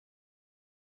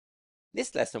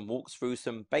This lesson walks through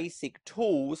some basic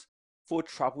tools for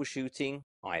troubleshooting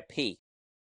IP.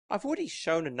 I've already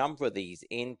shown a number of these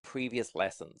in previous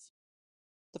lessons.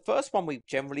 The first one we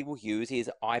generally will use is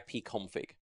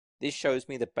IPconfig. This shows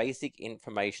me the basic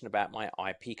information about my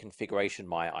IP configuration,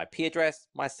 my IP address,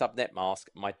 my subnet mask,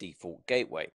 my default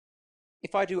gateway.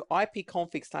 If I do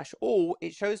IPconfig/all,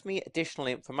 it shows me additional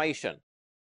information.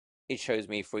 It shows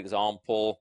me, for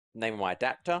example, the name of my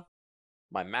adapter,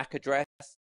 my MAC address,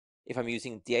 if I'm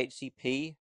using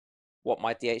DHCP, what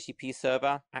my DHCP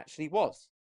server actually was.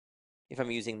 If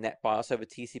I'm using NetBIOS over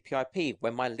TCP/IP,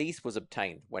 when my lease was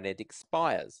obtained, when it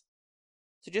expires.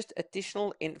 So just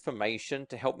additional information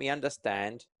to help me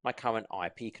understand my current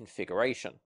IP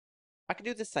configuration. I can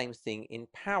do the same thing in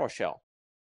PowerShell.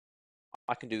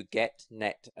 I can do get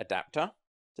net adapter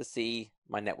to see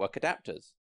my network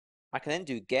adapters. I can then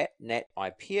do get net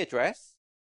IP address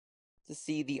to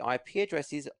see the IP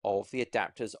addresses of the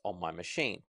adapters on my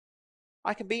machine.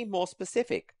 I can be more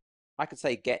specific. I could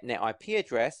say get net IP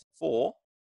address for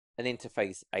an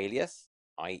interface alias,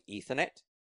 i.e. Ethernet,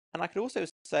 and I could also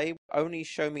say only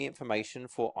show me information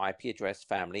for IP address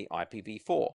family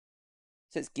IPv4.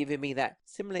 So it's giving me that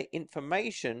similar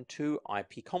information to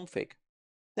IPconfig.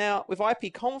 Now with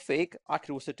IPconfig, I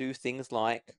could also do things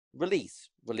like release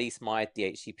my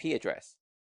DHCP address.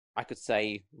 I could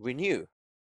say renew.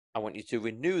 I want you to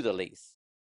renew the lease.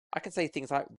 I can say things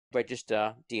like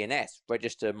register DNS,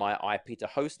 register my IP to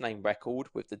hostname record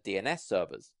with the DNS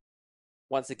servers.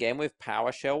 Once again, with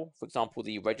PowerShell, for example,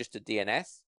 the register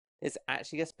DNS, is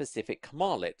actually a specific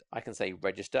commandlet. I can say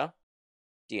register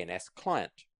DNS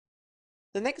client.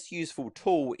 The next useful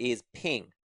tool is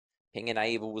ping. Ping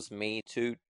enables me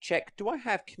to check, do I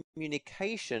have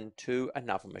communication to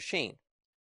another machine?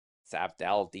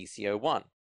 Savdal DC01.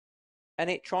 And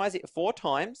it tries it 4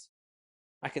 times.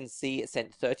 I can see it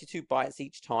sent 32 bytes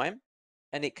each time,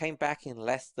 and it came back in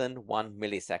less than 1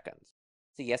 millisecond.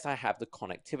 So yes, I have the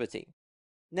connectivity.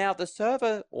 Now the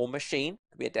server or machine,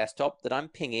 could be a desktop, that I'm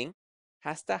pinging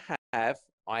has to have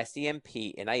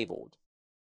ICMP enabled.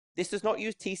 This does not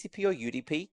use TCP or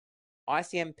UDP.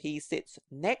 ICMP sits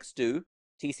next to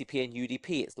TCP and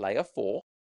UDP. It's layer 4.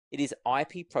 It is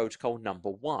IP protocol number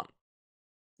 1.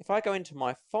 If I go into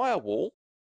my firewall,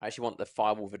 I actually want the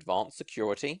firewall with advanced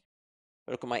security.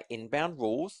 I look at my inbound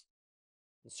rules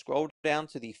and scroll down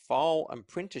to the file and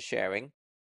printer sharing,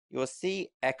 you'll see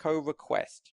echo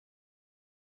request.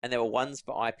 And there are ones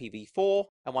for IPv4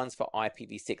 and ones for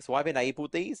IPv6. So I've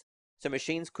enabled these so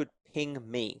machines could ping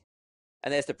me.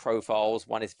 And there's the profiles.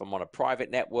 One is if I'm on a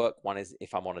private network, one is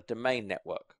if I'm on a domain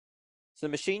network. So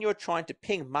the machine you're trying to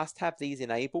ping must have these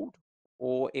enabled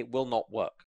or it will not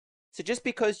work. So just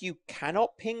because you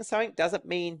cannot ping something doesn't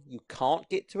mean you can't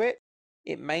get to it.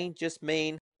 It may just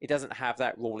mean it doesn't have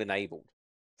that rule enabled.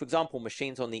 For example,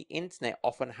 machines on the internet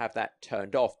often have that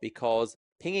turned off because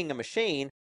pinging a machine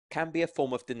can be a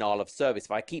form of denial of service.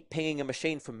 If I keep pinging a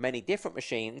machine from many different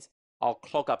machines, I'll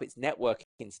clog up its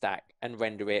networking stack and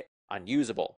render it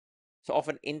unusable. So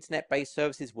often internet-based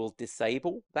services will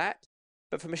disable that.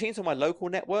 But for machines on my local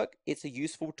network, it's a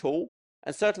useful tool.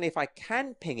 And certainly if I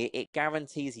can ping it, it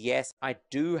guarantees, yes, I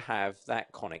do have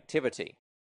that connectivity.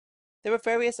 There are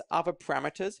various other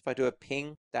parameters. If I do a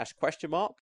ping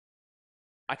 -,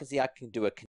 I can see I can do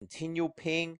a continual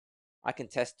ping. I can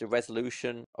test the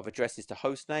resolution of addresses to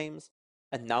host names,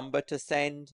 a number to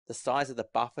send, the size of the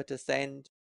buffer to send.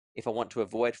 If I want to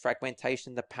avoid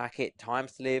fragmentation, the packet,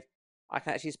 times to live, I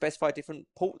can actually specify different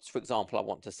ports, for example, I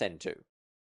want to send to.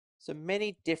 So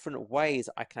many different ways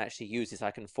I can actually use this.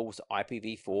 I can force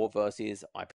IPv4 versus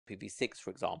IPv6,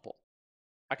 for example.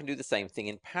 I can do the same thing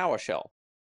in PowerShell.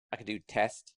 I can do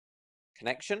test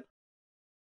connection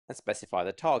and specify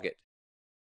the target.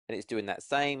 And it's doing that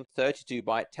same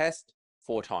 32-byte test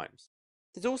 4 times.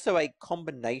 There's also a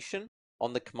combination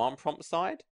on the command prompt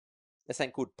side. There's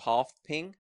something called path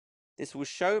ping. This will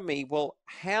show me, well,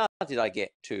 how did I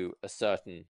get to a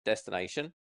certain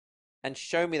destination and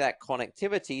show me that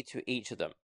connectivity to each of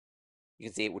them. You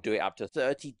can see it will do it up to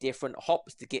 30 different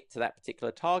hops to get to that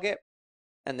particular target.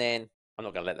 And then I'm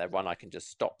not going to let that run. I can just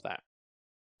stop that.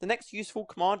 The next useful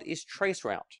command is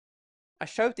traceroute. I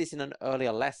showed this in an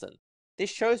earlier lesson. This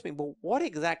shows me, well, what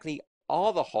exactly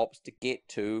are the hops to get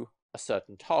to a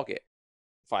certain target?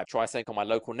 If I try something on my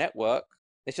local network,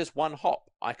 it's just one hop.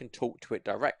 I can talk to it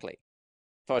directly.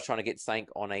 If I was trying to get something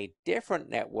on a different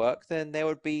network, then there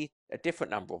would be a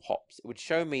different number of hops. It would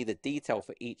show me the detail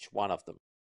for each one of them.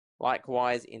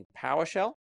 Likewise, in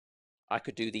PowerShell, I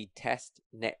could do the test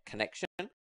net connection. And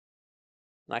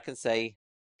I can say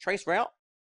trace route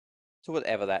to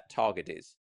whatever that target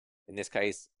is. In this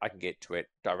case, I can get to it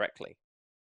directly.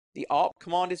 The ARP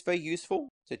command is very useful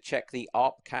to check the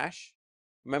ARP cache.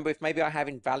 Remember, if maybe I have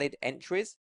invalid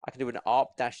entries, I can do an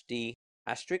ARP-D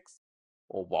asterisk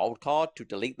or wildcard to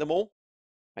delete them all.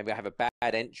 Maybe I have a bad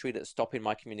entry that's stopping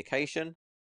my communication,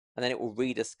 and then it will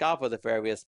rediscover the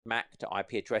various MAC to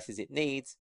IP addresses it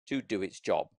needs to do its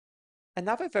job.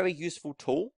 Another very useful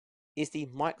tool is the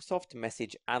Microsoft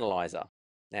Message Analyzer.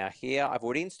 Now here, I've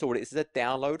already installed it. This is a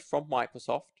download from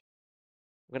Microsoft.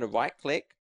 I'm going to right click.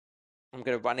 I'm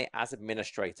going to run it as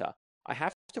administrator. I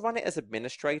have to run it as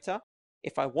administrator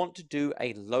if I want to do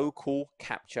a local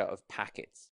capture of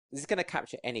packets. This is going to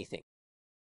capture anything.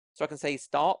 So I can say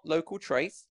start local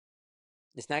trace.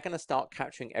 It's now going to start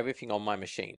capturing everything on my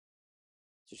machine.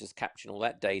 So it's just capturing all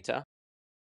that data.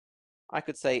 I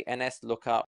could say ns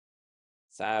lookup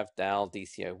sav del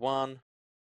dco1,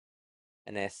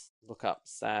 ns lookup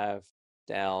sav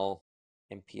del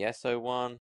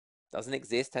mpso1. Doesn't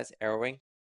exist, that's erroring.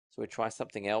 So we'll try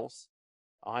something else.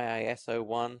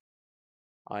 IISO1,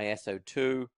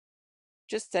 ISO2,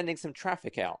 just sending some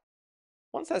traffic out.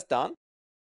 Once that's done,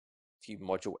 a few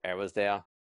module errors there,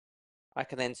 I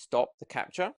can then stop the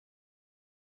capture.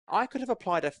 I could have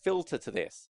applied a filter to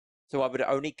this, so I would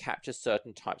only capture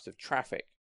certain types of traffic.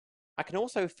 I can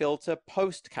also filter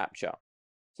post-capture.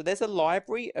 So there's a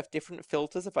library of different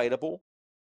filters available.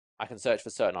 I can search for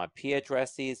certain IP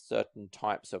addresses, certain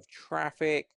types of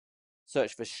traffic,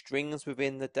 search for strings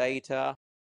within the data.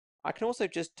 I can also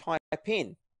just type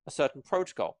in a certain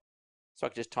protocol. So I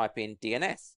can just type in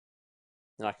DNS.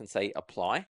 Then I can say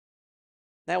apply.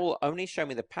 Now it will only show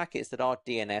me the packets that are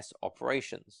DNS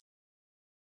operations.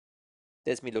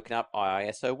 There's me looking up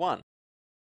IISO1,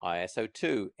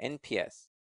 ISO2, NPS.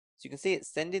 So you can see it's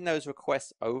sending those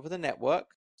requests over the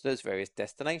network to those various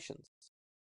destinations.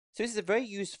 So this is a very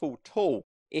useful tool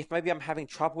if maybe I'm having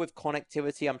trouble with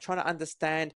connectivity, I'm trying to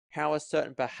understand how a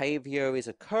certain behavior is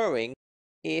occurring.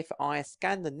 If I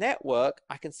scan the network,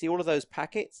 I can see all of those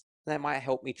packets, and that might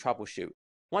help me troubleshoot.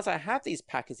 Once I have these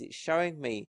packets, it's showing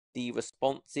me the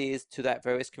responses to that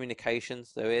various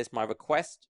communications. So here's my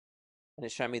request, and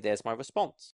it's showing me there's my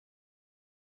response.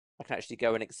 I can actually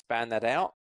go and expand that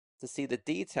out to see the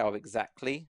detail of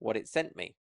exactly what it sent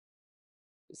me.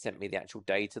 It sent me the actual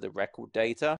data, the record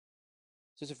data.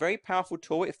 So it's a very powerful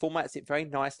tool. It formats it very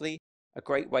nicely. A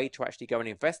great way to actually go and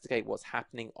investigate what's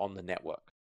happening on the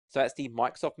network. So that's the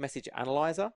Microsoft Message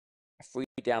Analyzer, a free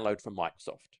download from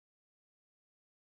Microsoft.